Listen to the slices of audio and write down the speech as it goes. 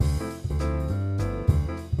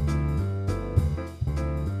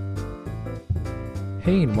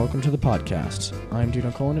Hey, and welcome to the podcast. I'm Dino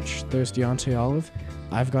Kolinich. There's Deontay Olive.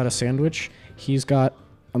 I've got a sandwich. He's got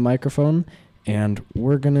a microphone. And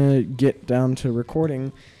we're going to get down to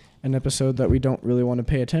recording an episode that we don't really want to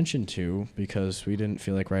pay attention to because we didn't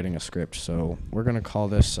feel like writing a script. So we're going to call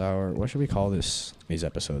this what should we call these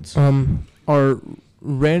episodes? Our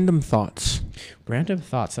random thoughts. Random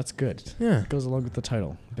thoughts. That's good. Yeah. It goes along with the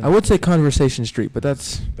title. I would say Conversation Street, but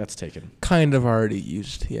that's taken. kind of already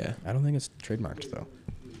used, yeah. I don't think it's trademarked, though.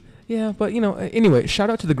 Yeah, but, anyway, shout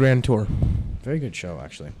out to the Grand Tour. Very good show,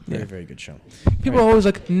 actually. Very good show. People are always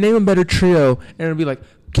like, name a better trio, and it'll be like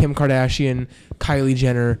Kim Kardashian, Kylie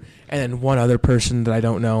Jenner, and then one other person that I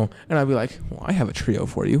don't know. And I'll be like, well, I have a trio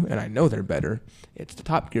for you, and I know they're better. It's the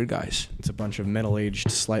Top Gear guys. It's a bunch of middle-aged,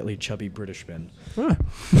 slightly chubby British men.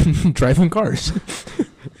 Driving cars.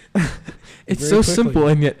 It's so simple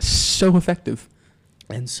and yet so effective.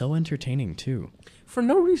 And so entertaining, too. For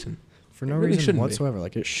no reason. For no reason whatsoever.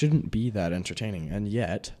 Like, it shouldn't be that entertaining. And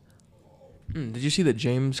yet... Did you see that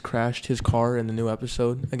James crashed his car in the new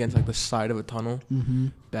episode against, like, the side of a tunnel? Mm-hmm.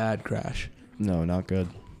 Bad crash. No, not good.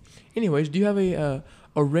 Anyways, do you have a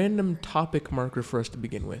random topic marker for us to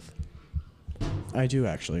begin with? I do,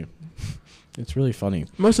 actually. It's really funny.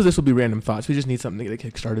 Most of this will be random thoughts. We just need something to get it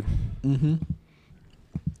kick-started. Mm-hmm.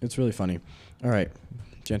 It's really funny. All right.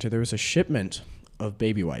 Genta, there was a shipment of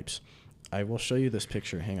baby wipes. I will show you this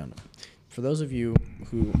picture. Hang on. For those of you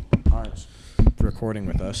who aren't recording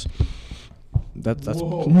with us, that's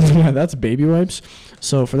yeah, that's baby wipes.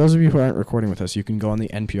 So for those of you who aren't recording with us, you can go on the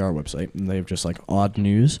NPR website, and they have just, like, odd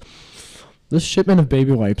news. This shipment of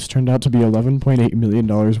baby wipes turned out to be $11.8 million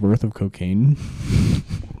worth of cocaine.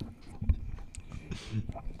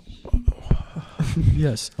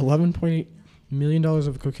 Yes, $11.8 million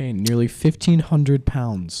of cocaine, nearly 1,500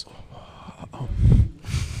 pounds.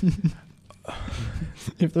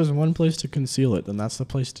 If there's one place to conceal it, then that's the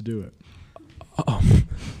place to do it.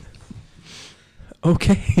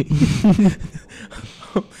 Okay.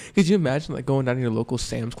 Could you imagine, like, going down to your local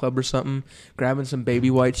Sam's Club or something, grabbing some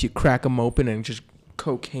baby wipes, you crack them open, and just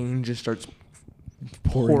cocaine just starts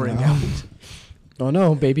pouring out. Oh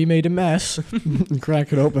no, baby made a mess. You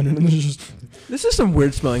crack it open, and there's just... This is some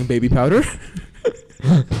weird-smelling baby powder.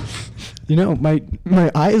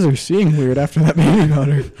 My eyes are seeing weird after that baby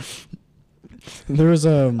powder. There's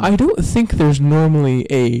I don't think there's normally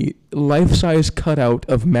a life-size cutout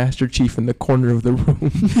of Master Chief in the corner of the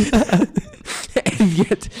room. And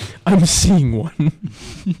yet, I'm seeing one.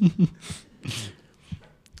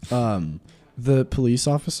 The police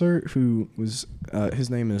officer who was, his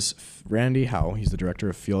name is Randy Howe. He's the director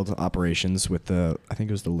of field operations with I think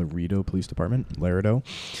it was the Laredo Police Department, Laredo.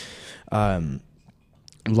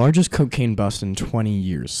 Largest cocaine bust in 20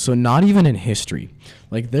 years. So not even in history.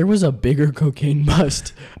 Like, there was a bigger cocaine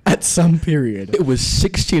bust at some period. It was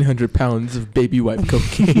 1,600 pounds of baby wipe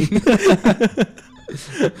cocaine.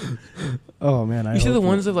 Oh, man. You see the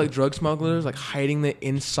ones of, like, drug smugglers, like, hiding the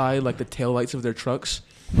inside, like, the taillights of their trucks?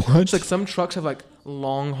 What? It's like some trucks have, like,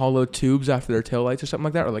 long, hollow tubes after their taillights or something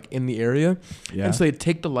like that, or, like, in the area. Yeah. And so they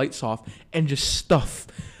take the lights off and just stuff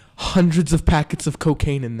hundreds of packets of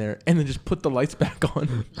cocaine in there and then just put the lights back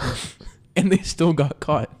on. And they still got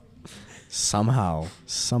caught. Somehow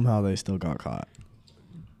they still got caught.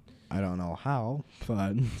 I don't know how,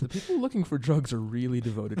 but... The people looking for drugs are really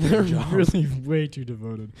devoted to their job. They're really way too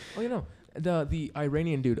devoted. Oh, the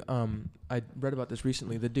Iranian dude, I read about this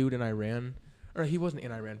recently. The dude in Iran, or he wasn't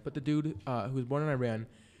in Iran, but the dude who was born in Iran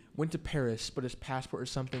went to Paris, but his passport or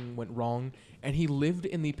something went wrong, and he lived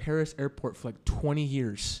in the Paris airport for like 20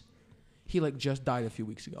 years. He like just died a few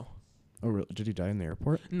weeks ago. Oh, really? Did he die in the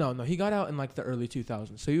airport? No, he got out in like the early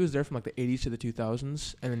 2000s. So he was there from like the 80s to the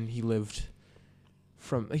 2000s, and then he lived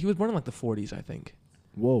he was born in like the 40s, I think.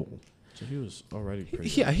 Whoa. So he was already pretty...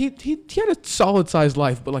 Yeah, he had a solid-sized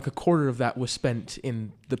life, but like a quarter of that was spent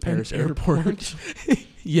in the Paris airport.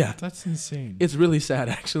 Yeah. That's insane. It's really sad,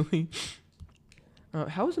 actually.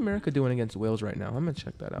 How is America doing against Wales right now? I'm going to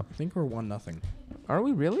check that out. I think we're 1-0. Are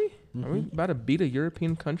we really? Mm-hmm. Are we about to beat a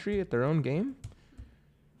European country at their own game?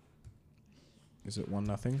 Is it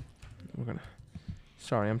 1-0?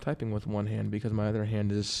 Sorry, I'm typing with one hand because my other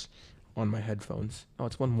hand is on my headphones. Oh,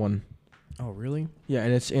 it's 1-1. Oh, really? Yeah,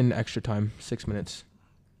 and it's in extra time, 6 minutes.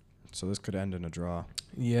 So this could end in a draw.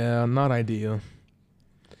 Yeah, not ideal.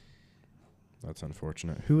 That's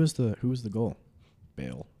unfortunate. Who was the goal?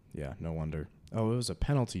 Bale. Yeah, no wonder. Oh, it was a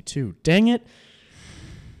penalty too. Dang it.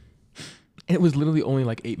 And it was literally only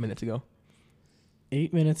like 8 minutes ago.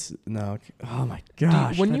 8 minutes? No. Oh my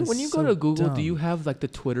gosh. When you go to Google, do you have like the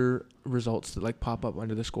Twitter results that like pop up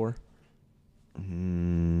under the score? What do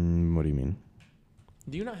you mean?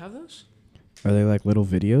 Do you not have those? Are they like little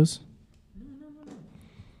videos? No.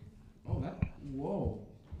 Oh, that. Whoa.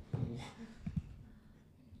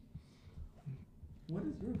 What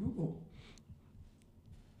is your Google?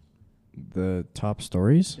 The top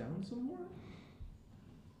stories? Down some more?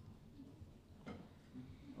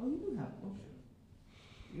 Oh, you do have. Okay.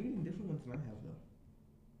 You're getting different ones than I have, though.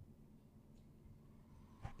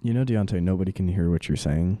 You know, Deontay, nobody can hear what you're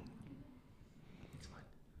saying.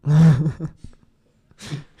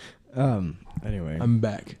 Anyway. I'm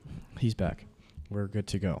back. He's back. We're good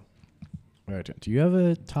to go. All right. Do you have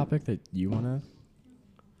a topic that you want to?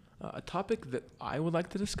 A topic that I would like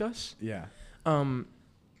to discuss. Yeah.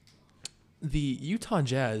 The Utah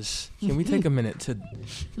Jazz. Can we take a minute to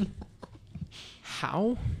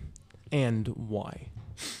how and why?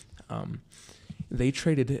 They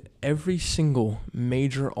traded every single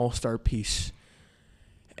major all-star piece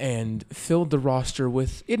and filled the roster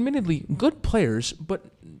with admittedly good players, but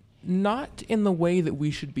not in the way that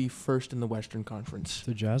we should be first in the Western Conference.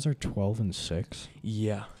 The Jazz are 12-6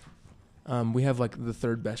 Yeah. We have like the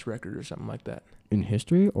third best record or something like that in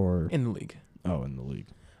history, or in the league. oh, in the league.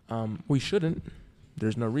 We shouldn't.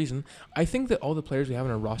 There's no reason. I think that all the players we have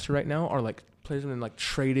on our roster right now are like players that have been like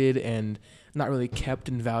traded and not really kept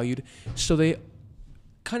and valued. So they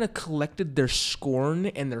kind of collected their scorn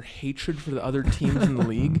and their hatred for the other teams in the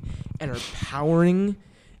league and are powering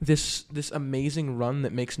this amazing run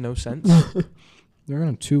that makes no sense. They're on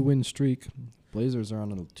a 2-win streak. Blazers are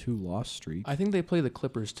on a 2-loss streak. I think they play the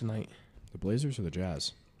Clippers tonight. The Blazers or the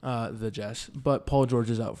Jazz? The Jazz. But Paul George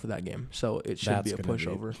is out for that game, so it should be a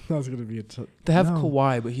pushover. That's going to be They have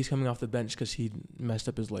Kawhi, but he's coming off the bench because he messed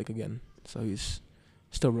up his leg again. So he's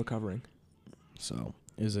still recovering. So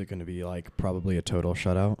is it going to be like probably a total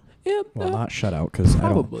shutout? Yeah. Well, not shutout because I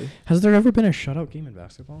don't. Probably. Has there ever been a shutout game in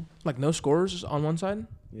basketball? Like no scores on one side?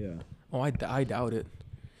 Yeah. Oh, I doubt it.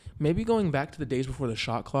 Maybe going back to the days before the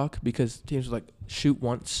shot clock because teams would like shoot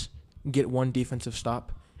once, get one defensive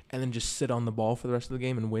stop, and then just sit on the ball for the rest of the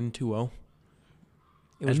game and win 2-0.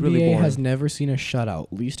 It was NBA really boring. has never seen a shutout.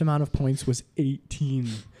 Least amount of points was 18.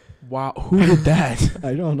 Wow, who did that?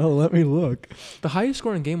 I don't know. Let me look. The highest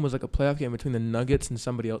scoring game was like a playoff game between the Nuggets and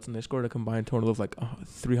somebody else, and they scored a combined total of like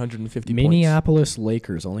 350 points. Minneapolis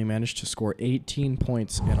Lakers only managed to score 18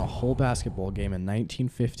 points in a whole basketball game in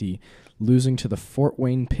 1950, losing to the Fort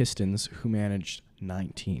Wayne Pistons, who managed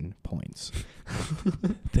 19 points.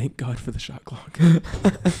 Thank God for the shot clock.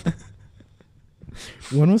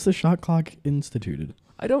 When was the shot clock instituted?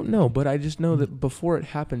 I don't know, but I just know that before it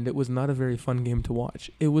happened, it was not a very fun game to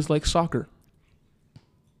watch. It was like soccer.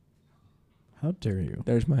 How dare you?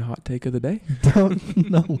 There's my hot take of the day.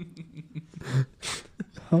 No.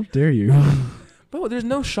 How dare you? But there's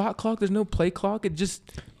no shot clock. There's no play clock. It just...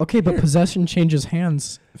 Okay, but possession changes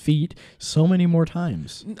hands, feet, so many more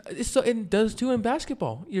times. So it does too in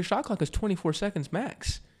basketball. Your shot clock is 24 seconds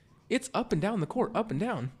max. It's up and down the court, up and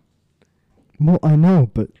down. Well, I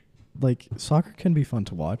know, but like soccer can be fun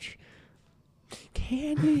to watch.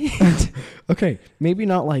 Can it? Okay, maybe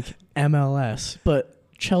not like MLS, but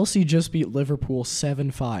Chelsea just beat Liverpool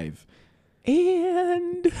 7-5.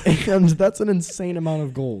 And That's an insane amount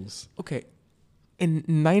of goals. okay, in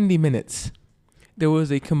 90 minutes, there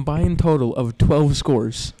was a combined total of 12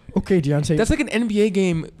 scores. Okay, Deontay. That's like an NBA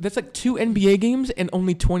game. That's like 2 NBA games and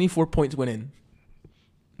only 24 points went in.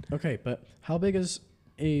 Okay, but how big is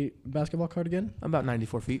a basketball court again? About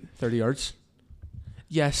 94 feet, 30 yards.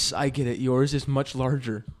 Yes, I get it. Yours is much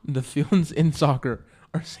larger. The fields in soccer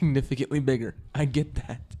are significantly bigger. I get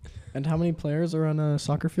that. And how many players are on a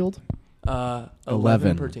soccer field?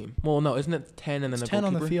 11 per team. Well, no, isn't it 10 and then It's a 10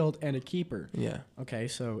 on goalkeeper? the field and a keeper. Yeah. Okay,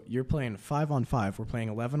 so you're playing 5-on-5. We're playing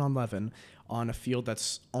 11-on-11 on a field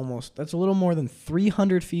that's a little more than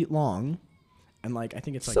 300 feet long, and like I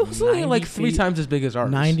think it's like So it's only like 3 feet, times as big as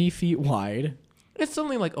ours. 90 feet wide. It's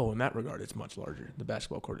only like, in that regard, it's much larger. The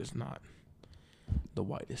basketball court is not the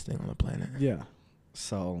widest thing on the planet. Yeah.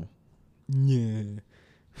 So, yeah.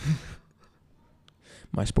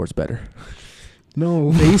 My sport's better.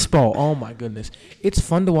 No. Baseball, oh my goodness. It's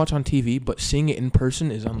fun to watch on TV, but seeing it in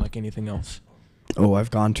person is unlike anything else. Oh,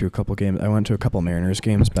 I've gone to a couple games. I went to a couple Mariners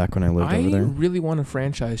games back when I lived over there. I really want a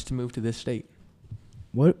franchise to move to this state.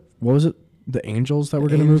 What was it? The Angels that were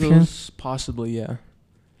going to move here? Possibly, yeah.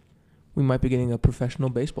 We might be getting a professional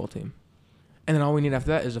baseball team. And then all we need after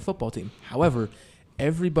that is a football team. However,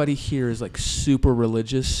 everybody here is like super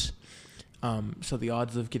religious. So the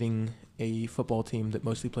odds of getting a football team that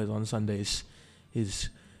mostly plays on Sundays is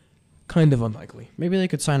kind of unlikely. Maybe they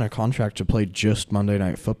could sign a contract to play just Monday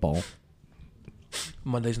Night Football.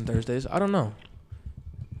 Mondays and Thursdays? I don't know.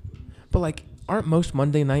 But like, aren't most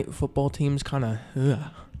Monday night football teams kind of...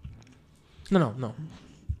 No.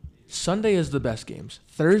 Sunday is the best games.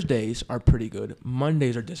 Thursdays are pretty good.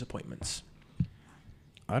 Mondays are disappointments.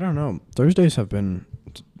 I don't know. Thursdays have been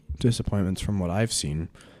disappointments from what I've seen,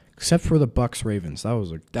 except for the Bucks Ravens. That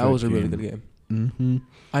was a Really good game. Mm-hmm.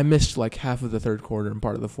 I missed like half of the third quarter and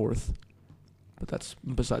part of the fourth, but that's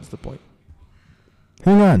besides the point.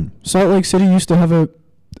 Hang on. Salt Lake City used to have a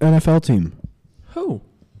NFL team. Who?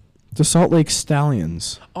 The Salt Lake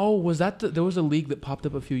Stallions. Oh, was that there was a league that popped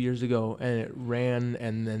up a few years ago, and it ran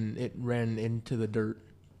into the dirt,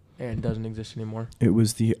 and doesn't exist anymore. It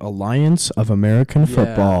was the Alliance of American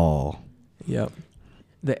Football. Yep.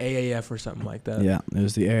 The AAF or something like that. Yeah, it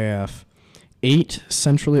was the AAF. 8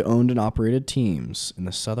 centrally owned and operated teams in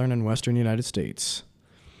the southern and western United States.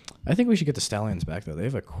 I think we should get the Stallions back, though. They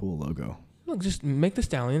have a cool logo. Look, just make the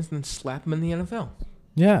Stallions and then slap them in the NFL.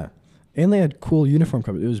 Yeah. And they had cool uniform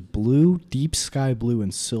colors. It was blue, deep sky blue,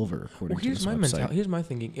 and silver, according to this website. Here's my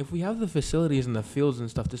thinking. If we have the facilities and the fields and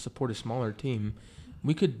stuff to support a smaller team,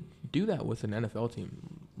 we could do that with an NFL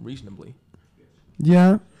team reasonably.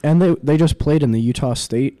 Yeah, and they just played in the Utah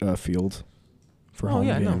State field for home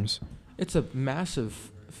games. No. It's a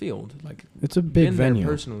massive field. Like, it's a big venue.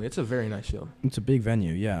 There personally, it's a very nice field. It's a big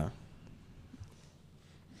venue, yeah.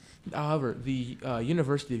 However, the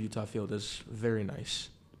University of Utah field is very nice.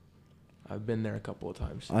 I've been there a couple of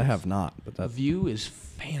times. I have not, but the view is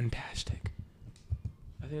fantastic.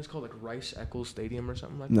 I think it's called like Rice Eccles Stadium or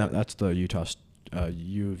something like that. No, that's the Utah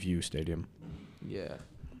U of U stadium. Yeah.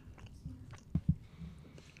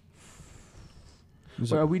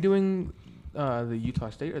 Wait, are we doing the Utah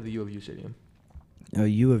State or the U of U stadium?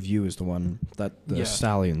 U of U is the one that the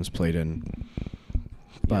Stallions played in.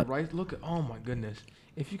 But yeah, right. Look at, oh my goodness.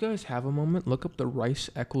 If you guys have a moment, look up the Rice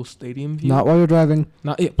Eccles Stadium view. Not while you're driving.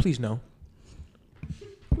 Please no.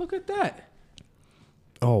 Look at that.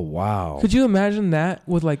 Oh, wow. Could you imagine that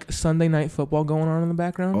with like Sunday night football going on in the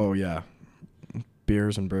background? Oh, yeah.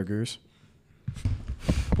 Beers and burgers.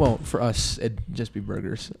 Well, for us, it'd just be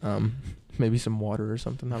burgers. Maybe some water or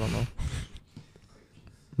something. I don't know.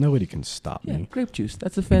 Nobody can stop me. Grape juice.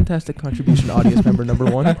 That's a fantastic contribution to audience member number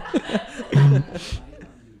 1.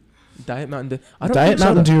 Diet Mountain Dew. Diet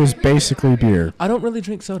Mountain Dew is basically beer. I don't really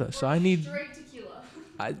drink soda, so I need... Drink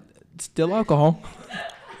tequila. Still alcohol.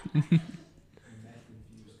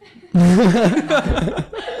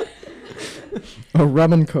 A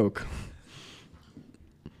rum and Coke.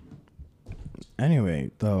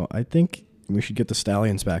 Anyway, though, I think we should get the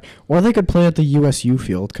Stallions back. Or they could play at the USU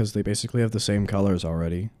field, because they basically have the same colors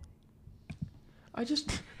already. I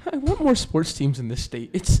want more sports teams in this state.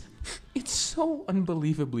 It's so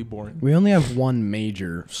unbelievably boring. We only have one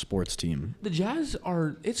major sports team. The Jazz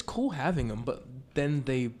it's cool having them, but then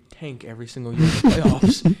they tank every single year in the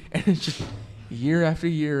playoffs. And it's just year after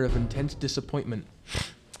year of intense disappointment.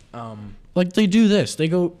 Like they do this. They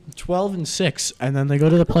go 12-6, and then they go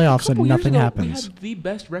to the playoffs and nothing happens. We had the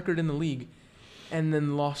best record in the league, and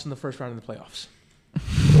then lost in the first round of the playoffs.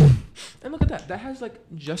 And look at that. That has like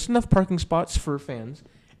just enough parking spots for fans,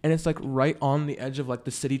 and it's like right on the edge of like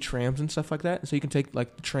the city trams and stuff like that. So you can take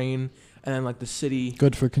like the train and then like the city.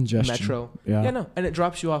 Good for congestion. Metro. Yeah. Yeah, no. And it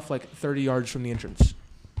drops you off like 30 yards from the entrance.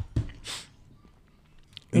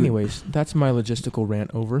 Anyways, that's my logistical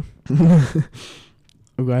rant over.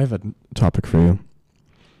 Ooh, I have a topic for you.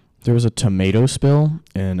 There was a tomato spill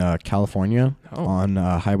in California on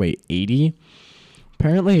Highway 80.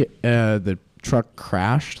 Apparently, the truck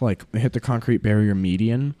crashed, like it hit the concrete barrier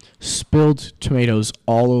median, spilled tomatoes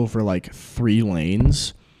all over like 3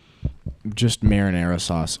 lanes, just marinara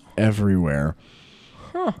sauce everywhere.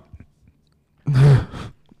 Huh.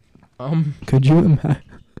 Could you imagine?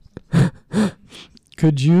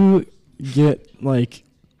 Could you get like?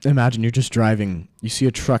 Imagine you're just driving, you see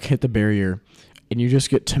a truck hit the barrier, and you just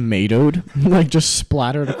get tomatoed, like just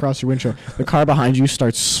splattered across your windshield. The car behind you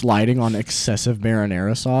starts sliding on excessive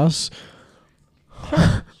marinara sauce.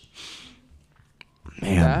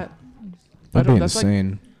 Man, that'd be insane.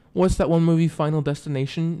 Like, what's that one movie, Final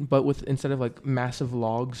Destination, but with instead of like massive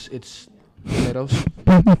logs, it's tomatoes?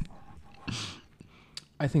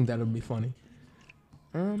 I think that would be funny.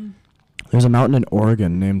 There's a mountain in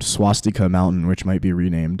Oregon named Swastika Mountain, which might be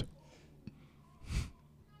renamed.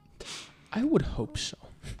 I would hope so.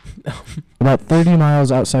 About 30 miles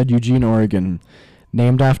outside Eugene, Oregon,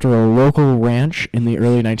 named after a local ranch in the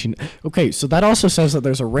early 19... Okay, so that also says that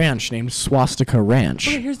there's a ranch named Swastika Ranch.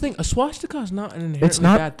 Okay, here's the thing. A swastika is not an inherently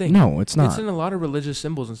bad thing. No, it's not. It's in a lot of religious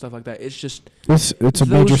symbols and stuff like that. It's just... It's a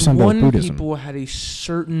major symbol of Buddhism. Those people had a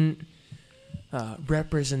certain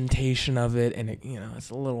representation of it, and it's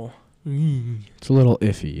a little... It's a little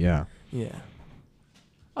iffy, yeah. Yeah.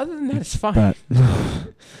 Other than that, it's fine. But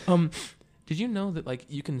do Did you know that like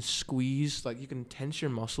you can squeeze, like you can tense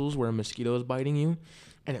your muscles where a mosquito is biting you,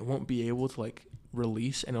 and it won't be able to like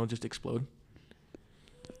release, and it'll just explode?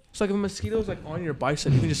 So like if a mosquito's like on your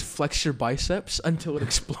bicep, you can just flex your biceps until it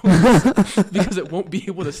explodes because it won't be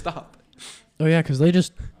able to stop. Oh yeah, because they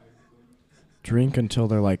just drink until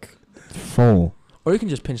they're like full. Or you can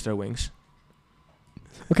just pinch their wings.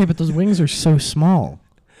 Okay, but those wings are so small.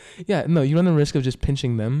 Yeah, no, you run the risk of just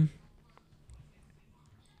pinching them.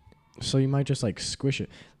 So you might just like squish it.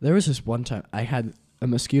 There was this one time I had a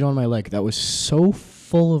mosquito on my leg that was so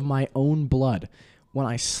full of my own blood. When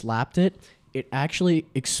I slapped it, it actually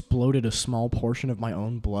exploded a small portion of my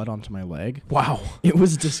own blood onto my leg. Wow. It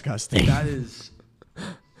was disgusting. That is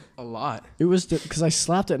a lot. It was because I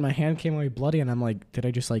slapped it and my hand came away bloody and I'm like, did I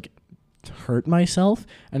just like hurt myself?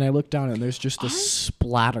 And I looked down and there's just a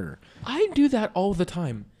splatter. I do that all the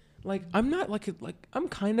time. Like, I'm not like I'm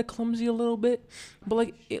kind of clumsy a little bit, but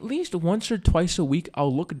like at least once or twice a week,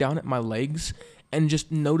 I'll look down at my legs and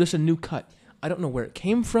just notice a new cut. I don't know where it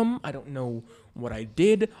came from. I don't know what I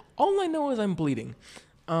did. All I know is I'm bleeding.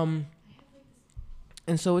 And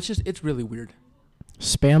so it's really weird.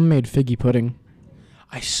 Spam made figgy pudding.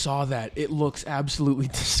 I saw that. It looks absolutely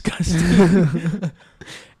disgusting.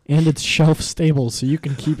 And it's shelf stable, so you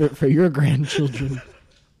can keep it for your grandchildren.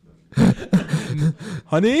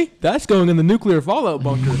 Honey, that's going in the nuclear fallout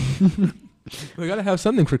bunker. We gotta have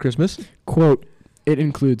something for Christmas. Quote, it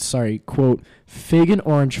includes, quote, fig and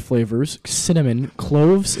orange flavors, cinnamon,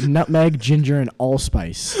 cloves, nutmeg, ginger, and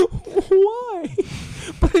allspice. Why?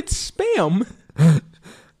 But it's Spam.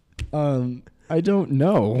 I don't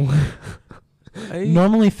know.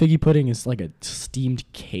 Normally figgy pudding is like a steamed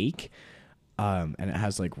cake, and it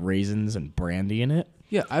has like raisins and brandy in it.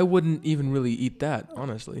 Yeah, I wouldn't even really eat that,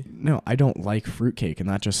 honestly. No, I don't like fruitcake, and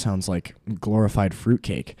that just sounds like glorified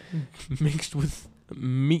fruitcake. Mixed with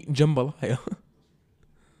meat jambalaya.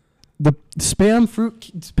 The Spam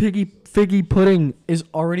figgy pudding is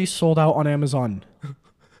already sold out on Amazon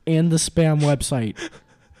and the Spam website.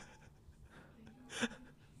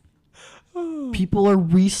 People are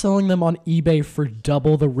reselling them on eBay for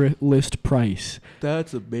double the list price.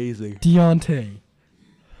 That's amazing. Deontay.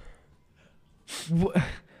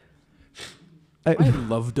 I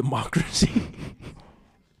love democracy.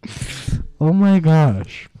 Oh my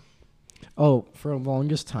gosh. Oh, for the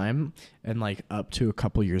longest time, and like up to a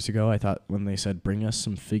couple years ago, I thought when they said bring us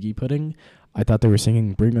some figgy pudding, I thought they were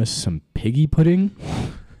singing bring us some piggy pudding.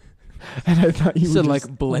 And I thought you said like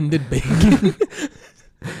blended bacon.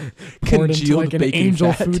 Congealed like an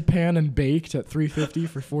angel fat. Food pan and baked at 350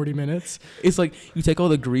 for 40 minutes. It's like you take all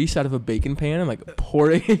the grease out of a bacon pan and like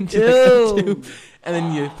pour it into the tube, and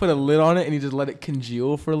then you put a lid on it and you just let it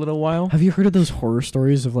congeal for a little while. Have you heard of those horror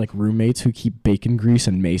stories of like roommates who keep bacon grease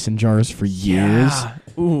in mason jars for years? Yeah.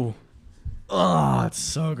 Ooh. Oh, it's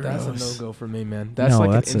so gross. That's a no-go for me, man. That's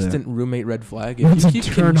like an instant roommate red flag. If That's you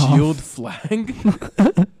keep turn congealed off. flag.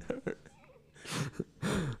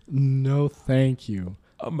 No, thank you.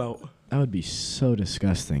 I'm out. That would be so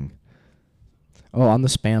disgusting. Oh, on the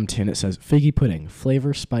Spam tin it says figgy pudding,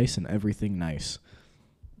 flavor, spice, and everything nice.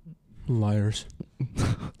 Liars. You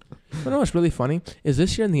know what's really funny is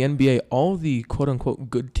this year in the NBA, all the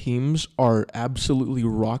quote-unquote good teams are absolutely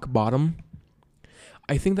rock bottom.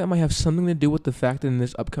 I think that might have something to do with the fact that in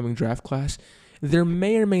this upcoming draft class, there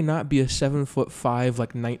may or may not be a 7'5",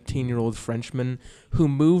 like 19-year-old Frenchman who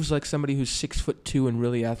moves like somebody who's 6'2" and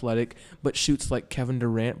really athletic, but shoots like Kevin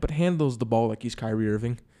Durant, but handles the ball like he's Kyrie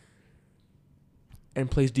Irving, and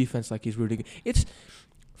plays defense like he's Rudy. It's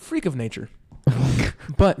freak of nature.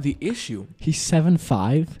 But the issue, he's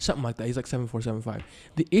 7'5", something like that. He's like 7'4", 7'5".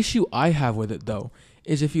 The issue I have with it though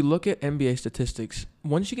is if you look at NBA statistics,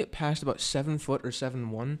 once you get past about 7 foot or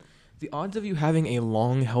 7'1", the odds of you having a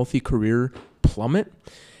long, healthy career plummet.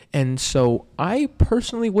 And so I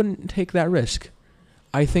personally wouldn't take that risk.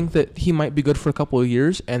 I think that he might be good for a couple of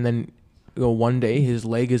years, and then one day his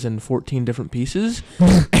leg is in 14 different pieces,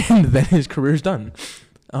 and then his career's done.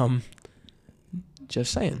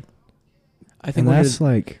 Just saying. I think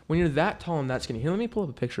when you're that tall and that skinny. Here, let me pull up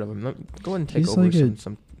a picture of him. Go ahead and take over like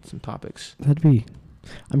some topics. That'd be...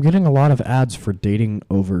 I'm getting a lot of ads for dating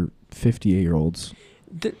over 58-year-olds.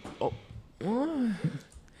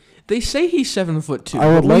 They say he's 7'2",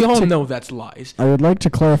 but we all know that's lies. I would like to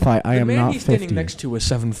clarify, I am not 50. The man he's standing next to is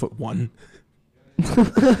 7'1".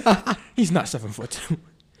 He's not 7'2".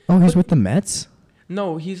 Oh, he's with the Mets?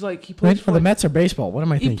 No, he's like he plays for the Mets or baseball. What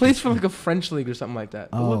am I thinking? He plays for like a French league or something like that.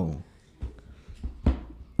 Oh,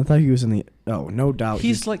 I thought he was in the. Oh, no doubt.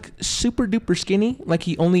 He's like super duper skinny. Like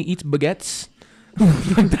he only eats baguettes.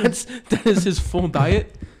 That is his full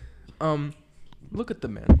diet. Look at the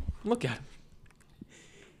man. Look at him.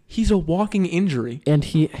 He's a walking injury. And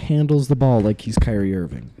he handles the ball like he's Kyrie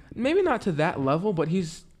Irving. Maybe not to that level, but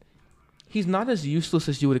he's not as useless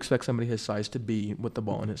as you would expect somebody his size to be with the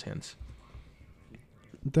ball in his hands.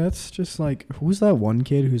 That's just like, who's that one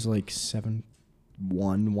kid who's like 7'1",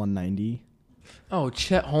 190? Oh,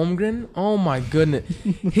 Chet Holmgren? Oh, my goodness.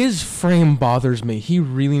 His frame bothers me. He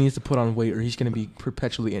really needs to put on weight or he's going to be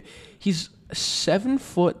perpetually in. He's 7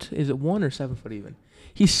 foot. Is it 1 or 7 foot even?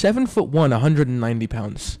 He's 7'1", 190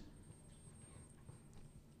 pounds.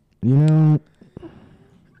 You know,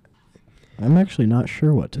 I'm actually not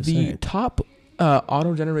sure what to say. The top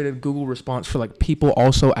auto-generated Google response for like people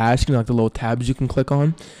also asking, like the little tabs you can click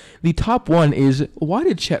on. The top one is, why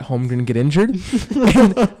did Chet Holmgren get injured?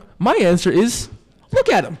 And my answer is, look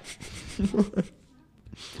at him.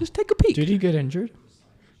 Just take a peek. Did he get injured?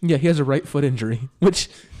 Yeah, he has a right foot injury, which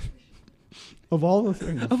Of all the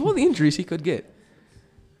things. of all the injuries he could get.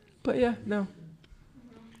 But yeah, no.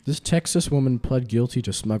 This Texas woman pled guilty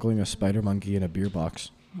to smuggling a spider monkey in a beer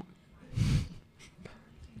box.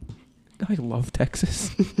 I love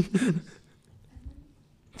Texas.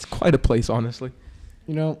 It's quite a place, honestly.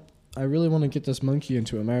 You know, I really want to get this monkey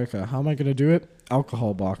into America. How am I going to do it?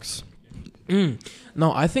 Alcohol box.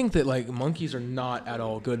 No, I think that like monkeys are not at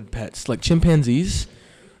all good pets. Like chimpanzees,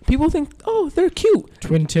 people think, oh, they're cute.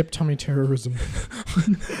 Twin tip tummy terrorism.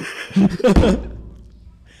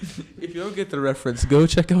 If you don't get the reference, go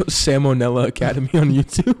check out Salmonella Academy on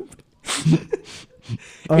YouTube.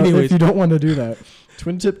 Anyways. If you don't want to do that,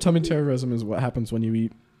 twin tip tummy terrorism is what happens when you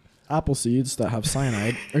eat apple seeds that have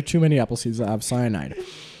cyanide, or too many apple seeds that have cyanide.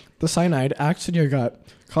 The cyanide acts in your gut,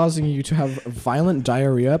 causing you to have violent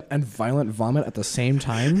diarrhea and violent vomit at the same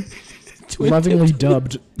time. Lovingly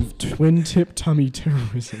dubbed twin tip tummy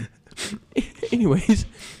terrorism. Anyways,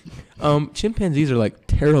 chimpanzees are like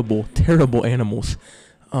terrible, terrible animals.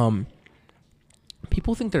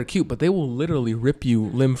 People think they're cute, but they will literally rip you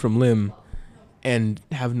limb from limb and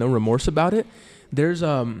have no remorse about it. There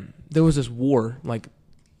was this war, like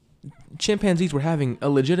chimpanzees were having a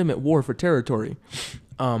legitimate war for territory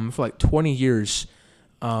for like 20 years.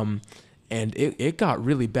 And it got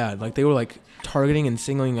really bad. Like they were like targeting and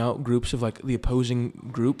singling out groups of like the opposing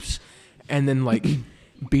groups and then like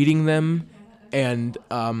beating them and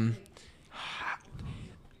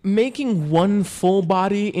making one full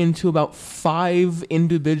body into about 5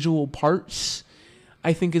 individual parts,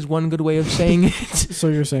 I think is one good way of saying it. So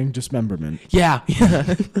you're saying dismemberment? Yeah.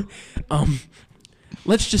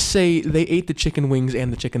 Let's just say they ate the chicken wings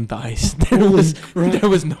and the chicken thighs. There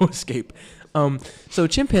was no escape. So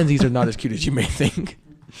chimpanzees are not as cute as you may think.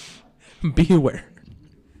 Be aware.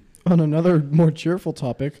 On another more cheerful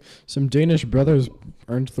topic, some Danish brothers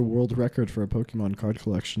earned the world record for a Pokemon card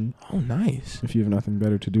collection. Oh, nice. If you have nothing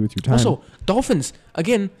better to do with your time. Also, dolphins,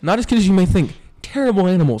 again, not as cute as you may think. Terrible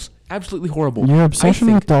animals. Absolutely horrible. Your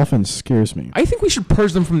obsession with dolphins scares me. I think we should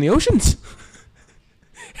purge them from the oceans.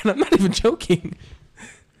 And I'm not even joking.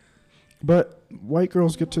 But white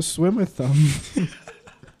girls get to swim with them.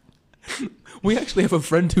 We actually have a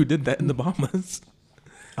friend who did that in the Bahamas.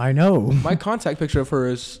 I know. My contact picture of her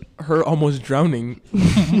is her almost drowning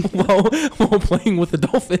while playing with a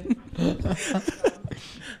dolphin.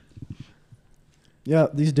 Yeah,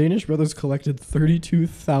 these Danish brothers collected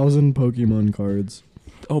 32,000 Pokemon cards.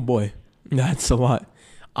 Oh boy, that's a lot.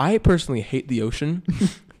 I personally hate the ocean.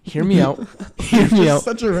 Hear me out. Hear me out.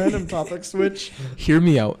 Such a random topic switch. Hear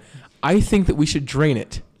me out. I think that we should drain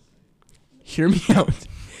it. Hear me out.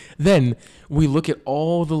 Then we look at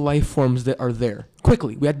all the life forms that are there.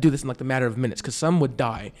 Quickly, we had to do this in like the matter of minutes because some would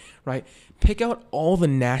die, right? Pick out all the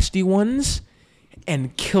nasty ones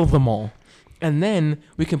and kill them all. And then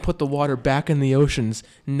we can put the water back in the oceans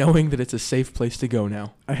knowing that it's a safe place to go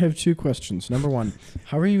now. I have 2 questions. Number 1,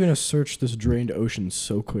 how are you going to search this drained ocean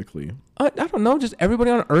so quickly? I don't know. Just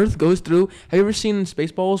everybody on Earth goes through. Have you ever seen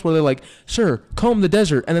Spaceballs where they're like, sir, comb the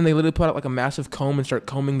desert. And then they literally put out like a massive comb and start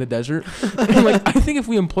combing the desert. And like, I think if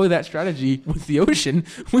we employ that strategy with the ocean,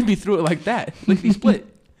 we'd be through it like that. Like be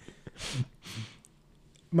split.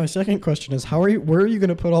 My second question is, where are you going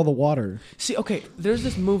to put all the water? See, okay, there's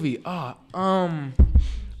this movie. Just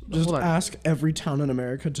hold on. ask every town in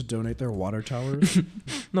America to donate their water towers.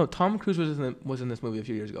 No, Tom Cruise was in this movie a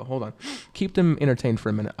few years ago. Hold on. Keep them entertained for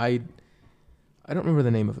a minute. I don't remember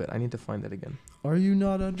the name of it. I need to find it again. Are you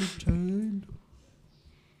not entertained?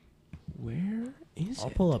 Where is I'll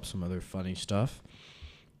it? pull up some other funny stuff.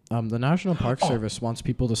 The National Park Service wants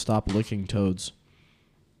people to stop licking toads.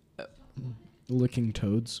 Licking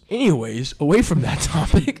toads. Anyways, away from that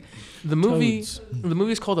topic, The movie, Toads. the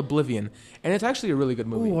movie's called Oblivion, and it's actually a really good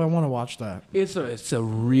movie. Ooh, I want to watch that. It's a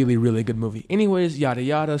really, really good movie. Anyways, yada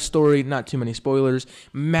yada, story, not too many spoilers.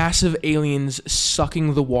 Massive aliens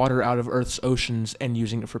sucking the water out of Earth's oceans and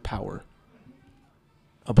using it for power.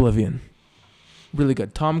 Oblivion. Really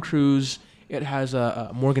good. Tom Cruise. It has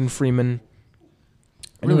Morgan Freeman.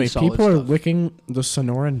 Really Anyway, solid people are stuff. licking the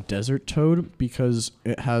Sonoran desert toad because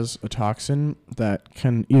it has a toxin that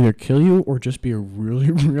can either kill you or just be a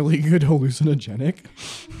really, really good hallucinogenic.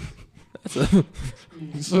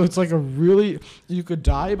 So it's like you could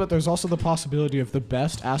die, but there's also the possibility of the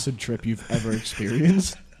best acid trip you've ever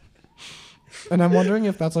experienced. And I'm wondering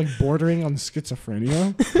if that's like bordering on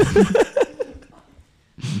schizophrenia.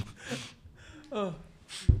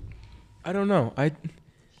 I don't know.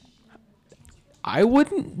 I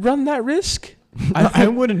wouldn't run that risk. I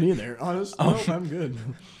wouldn't either. Honestly, Oh. no, I'm good.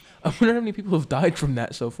 I wonder how many people have died from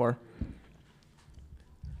that so far.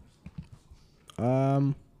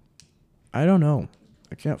 I don't know.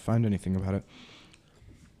 I can't find anything about it.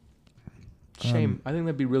 Shame. I think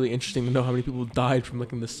that'd be really interesting to know how many people died from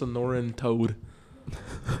licking the Sonoran toad.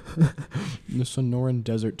 The Sonoran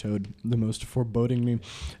desert toad, the most foreboding meme.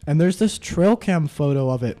 And there's this trail cam photo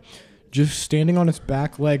of it just standing on its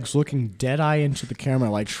back legs looking dead eye into the camera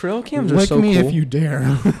like, Trail cams are lick so me cool. if you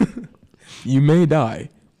dare. You may die,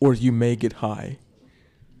 or you may get high.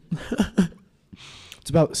 It's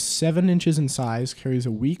about 7 inches in size, carries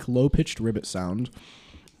a weak, low-pitched ribbit sound.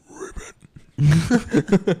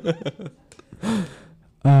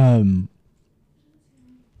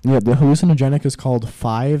 Yeah, the hallucinogenic is called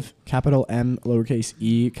 5 capital M lowercase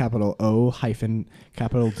e capital O hyphen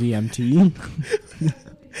capital DMT.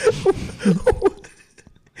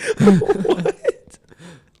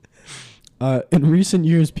 What? In recent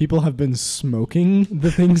years, people have been smoking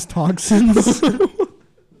the thing's toxins.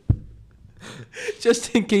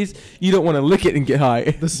 Just in case you don't want to lick it and get high.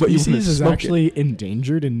 The but you wanna species is smoke actually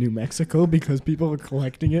endangered in New Mexico because people are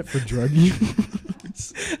collecting it for drug use.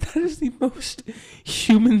 That is the most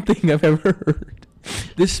human thing I've ever heard.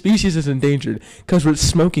 This species is endangered because with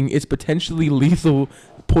smoking, it's potentially lethal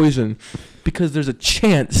poison because there's a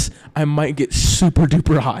chance I might get super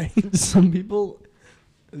duper high. Some people...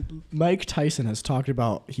 Mike Tyson has talked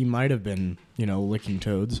about he might have been, licking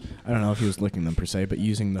toads. I don't know if he was licking them per se, but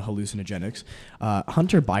using the hallucinogenics.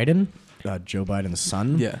 Hunter Biden, Joe Biden's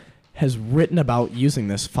son, Yeah. has written about using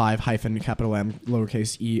this 5 hyphen capital M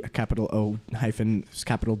lowercase e capital O hyphen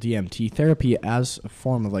capital DMT therapy as a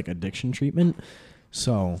form of like addiction treatment.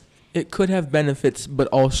 So It could have benefits, but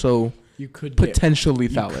also you could potential you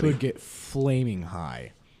lethality. could get flaming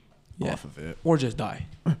high Yeah. off of it. Or just die.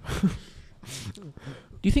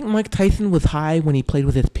 Do you think Mike Tyson was high when he played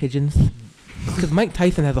with his pigeons? Because Mike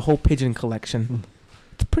Tyson has a whole pigeon collection.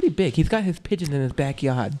 It's pretty big. He's got his pigeons in his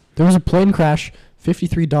backyard. There was a plane crash.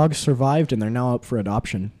 53 dogs survived, and they're now up for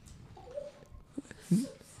adoption.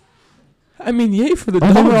 I mean, yay for the Oh,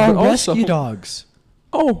 dogs, they were all but also... rescue dogs.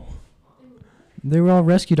 Oh, They were all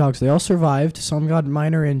rescue dogs. They all survived. Some got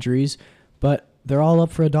minor injuries, but they're all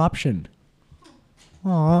up for adoption.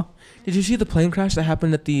 Aw. did you see the plane crash that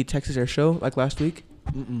happened at the Texas Air Show like last week?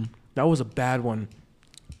 Mm-mm. That was a bad one.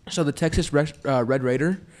 So the Texas Red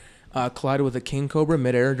Raider collided with a King Cobra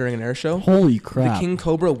midair during an air show. Holy crap. The King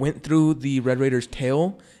Cobra went through the Red Raider's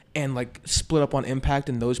tail and like split up on impact,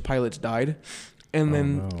 and those pilots died. And Oh,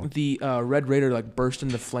 then no. the Red Raider like burst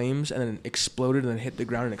into flames and then exploded and then hit the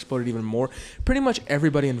ground and exploded even more. Pretty much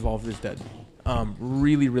everybody involved is dead.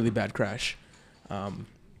 Really, really bad crash.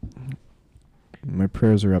 My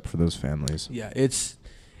prayers are up for those families. Yeah,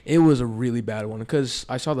 it was a really bad one because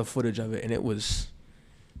I saw the footage of it and it was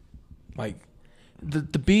like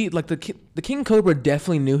the King Cobra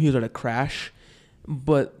definitely knew he was at a crash,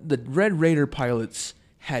 but the Red Raider pilots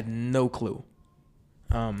had no clue.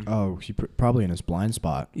 He probably in his blind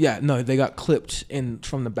spot. Yeah, no, they got clipped in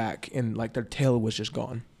from the back and like their tail was just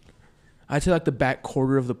gone. I'd say like the back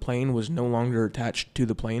quarter of the plane was no longer attached to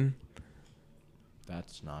the plane.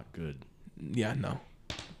 That's not good. Yeah, no.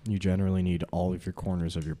 You generally need all of your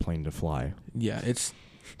corners of your plane to fly. Yeah, it's...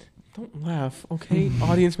 Don't laugh, okay?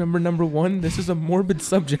 Audience member number 1, this is a morbid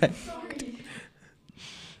subject. Sorry.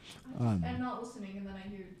 Um, I'm not listening, and then I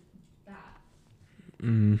hear that.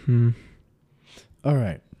 Mm-hmm. All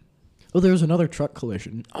right. Oh, there was another truck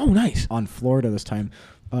collision Oh, nice. on Florida this time.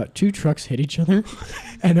 2 trucks hit each other,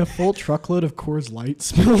 and a full truckload of Coors Light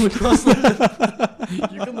spilled across the...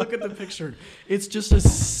 You can look at the picture. It's just a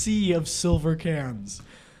sea of silver cans.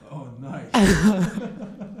 Oh, nice.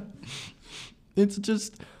 It's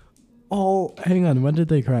just all... Hang on, when did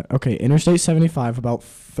they crash? Okay, Interstate 75, about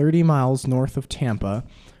 30 miles north of Tampa,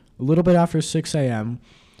 a little bit after 6 a.m.,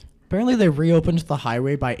 Apparently, they reopened the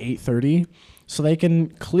highway by 8:30, so they can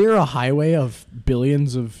clear a highway of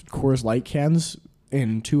billions of Coors Light cans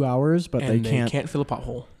in 2 hours, but and they can't fill a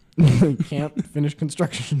pothole. they can't finish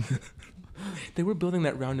construction They were building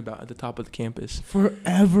that roundabout at the top of the campus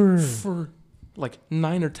forever. for like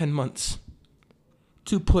 9 or 10 months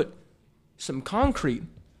to put some concrete,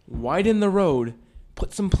 widen the road,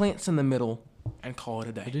 put some plants in the middle, and call it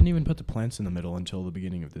a They day. didn't even put the plants in the middle until the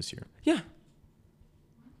beginning of this year. Yeah.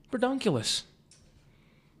 Redonkulous.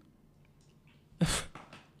 I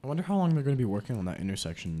wonder how long they're going to be working on that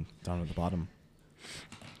intersection down at the bottom.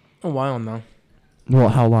 A while now. Well,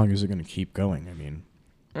 how long is it going to keep going? I mean,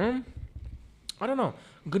 I don't know.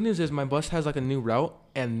 Good news is my bus has like a new route,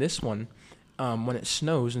 and this one, when it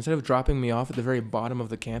snows, instead of dropping me off at the very bottom of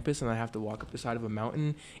the campus and I have to walk up the side of a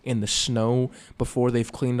mountain in the snow before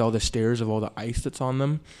they've cleaned all the stairs of all the ice that's on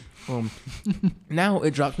them, now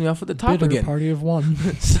it drops me off at the top bitter again. party of one.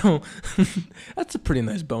 So that's a pretty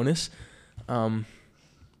nice bonus. The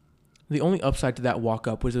only upside to that walk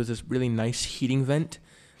up was there was this really nice heating vent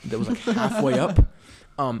that was like halfway up.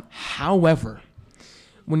 However,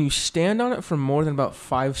 when you stand on it for more than about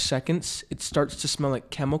 5 seconds, it starts to smell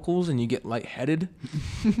like chemicals and you get lightheaded.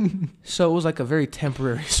 So it was like a very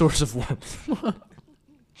temporary source of warmth.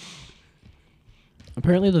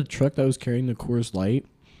 Apparently, the truck that was carrying the Coors Light,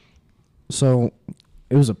 so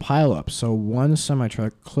it was a pileup. So one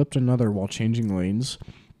semi-truck clipped another while changing lanes,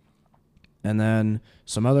 and then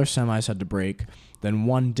some other semis had to brake. Then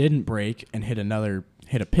one didn't brake and hit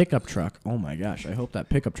a pickup truck. Oh my gosh, I hope that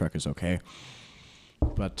pickup truck is okay.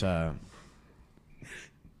 But,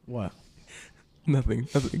 what? Nothing.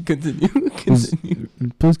 Continue. Continue.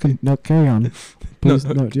 Please, no, carry on. Please,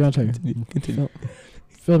 No, no, do not take Continue.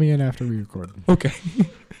 Fill me in after we record. Okay.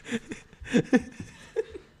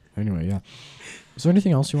 Anyway, yeah. Is there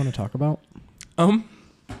anything else you want to talk about?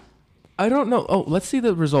 I don't know. Oh, let's see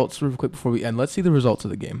the results real quick before we end. Let's see the results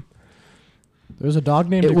of the game. There was a dog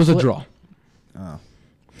named It was a Eclip- draw. Oh.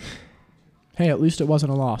 Hey, at least it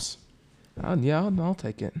wasn't a loss. Yeah, I'll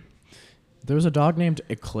take it. There was a dog named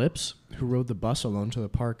Eclipse who rode the bus alone to the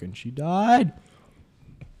park, and she died.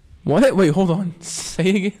 What? Wait, hold on. Say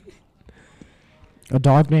it again. A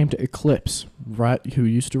dog named Eclipse, who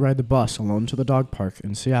used to ride the bus alone to the dog park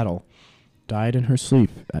in Seattle, died in her sleep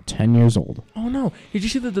at 10 years old. Oh no! Did you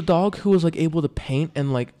see that the dog who was like able to paint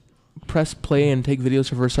and like press play and take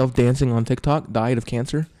videos of herself dancing on TikTok died of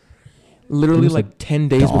cancer? Literally was a like 10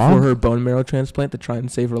 days dog? before her bone marrow transplant to try and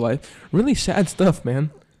save her life. Really sad stuff, man.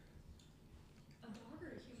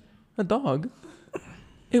 A dog.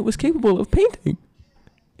 It was capable of painting.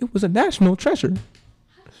 It was a national treasure.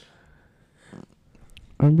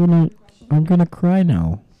 I'm gonna cry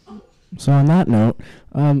now. So on that note,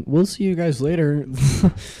 we'll see you guys later.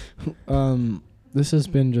 This has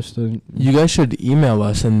been just a... You guys should email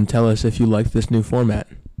us and tell us if you like this new format.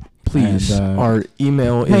 Please. And, Our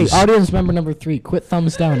email Hey, is... audience member number 3, quit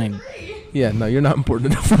thumbs downing. Yeah, no, you're not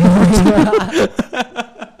important enough.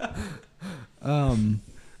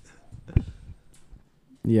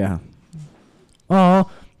 Yeah. Oh,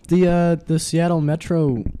 the Seattle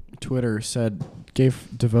Metro Twitter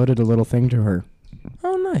devoted a little thing to her.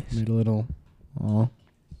 Oh, nice. Made a little... Oh,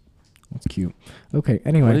 that's cute. Okay,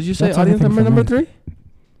 anyway. What did you say, that's audience everything member from number me. 3?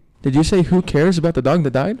 Did you say who cares about the dog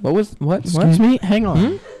that died? What? Excuse me? Hang on.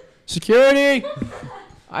 Hmm? Security!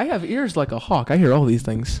 I have ears like a hawk. I hear all these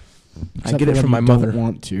things. Except I get for it when from my you don't mother.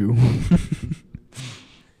 want to.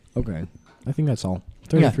 Okay. I think that's all.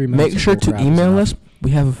 Yeah, 33 minutes. make of sure bull to crap is email enough. us.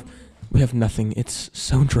 We have nothing. It's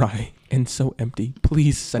so dry and so empty.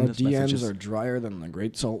 Please send Our us DMs messages. are drier than the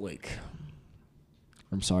Great Salt Lake.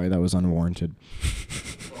 I'm sorry, that was unwarranted.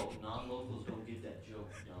 Well, non-locals don't get that joke,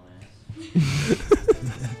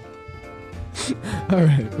 dumbass. All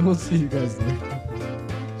right, we'll see you guys later.